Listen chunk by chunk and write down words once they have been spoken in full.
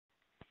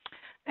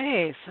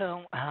Hey,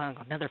 so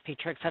another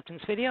feature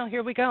acceptance video.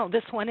 Here we go.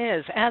 This one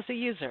is, as a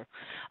user,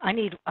 I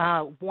need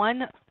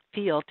one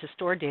field to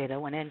store data.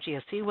 When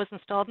NGSC was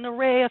installed, an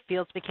array of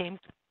fields became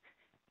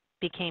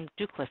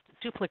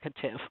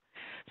duplicative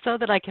so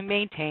that I can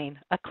maintain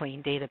a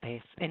clean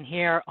database. And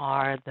here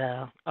are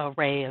the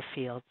array of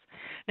fields.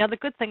 Now, the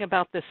good thing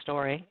about this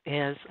story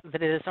is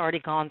that it has already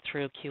gone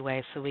through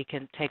QA, so we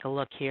can take a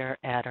look here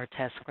at our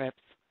test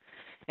scripts.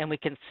 And we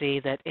can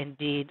see that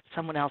indeed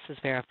someone else has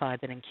verified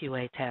that in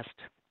QA test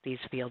these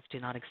fields do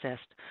not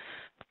exist,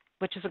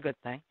 which is a good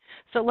thing.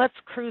 So let's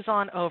cruise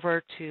on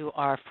over to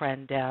our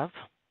friend Dev.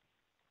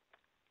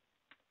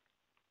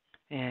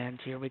 And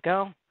here we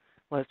go.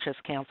 Let's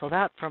just cancel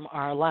that from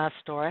our last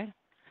story.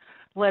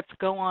 Let's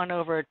go on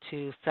over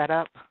to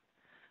Setup.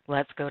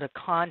 Let's go to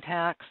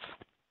Contacts.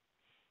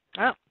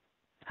 Oh,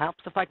 helps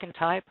if I can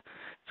type.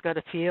 Let's go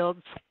to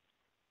Fields.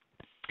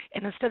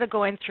 And instead of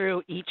going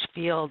through each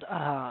field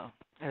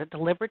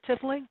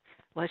deliberatively,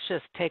 let's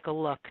just take a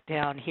look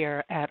down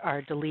here at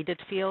our deleted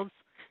fields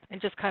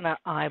and just kind of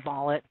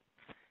eyeball it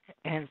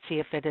and see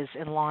if it is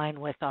in line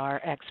with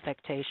our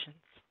expectations.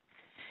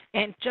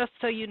 And just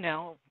so you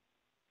know,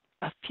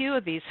 a few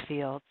of these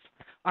fields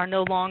are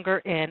no longer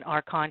in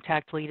our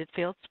contact deleted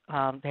fields.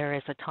 There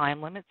is a time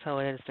limit, so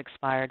it is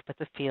expired, but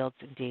the fields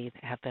indeed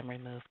have been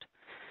removed.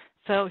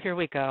 So here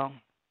we go.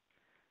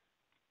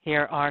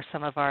 Here are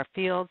some of our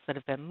fields that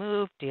have been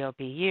moved. DOB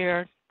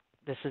year.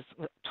 This is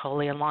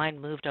totally in line,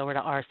 moved over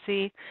to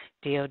RC.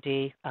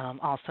 DOD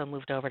also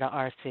moved over to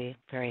RC.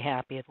 Very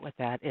happy with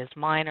that. Is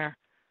minor.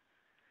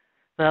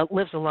 The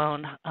lives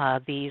alone,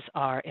 these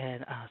are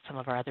in some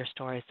of our other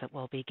stories that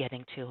we'll be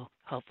getting to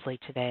hopefully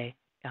today,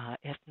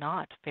 if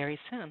not very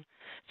soon.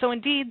 So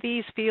indeed,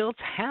 these fields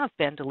have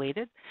been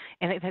deleted,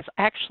 and it has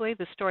actually,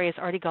 the story has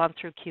already gone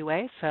through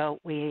QA, so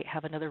we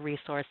have another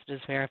resource that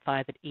has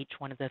verified that each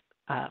one of the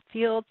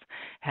fields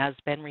has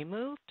been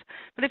removed.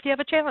 But if you have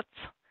a chance,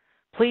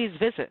 please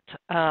visit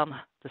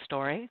the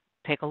story,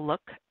 take a look,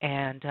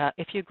 and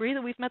if you agree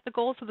that we've met the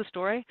goals of the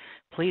story,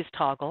 please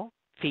toggle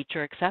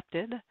Feature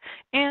Accepted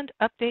and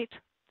update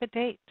the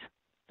date.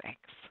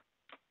 Thanks.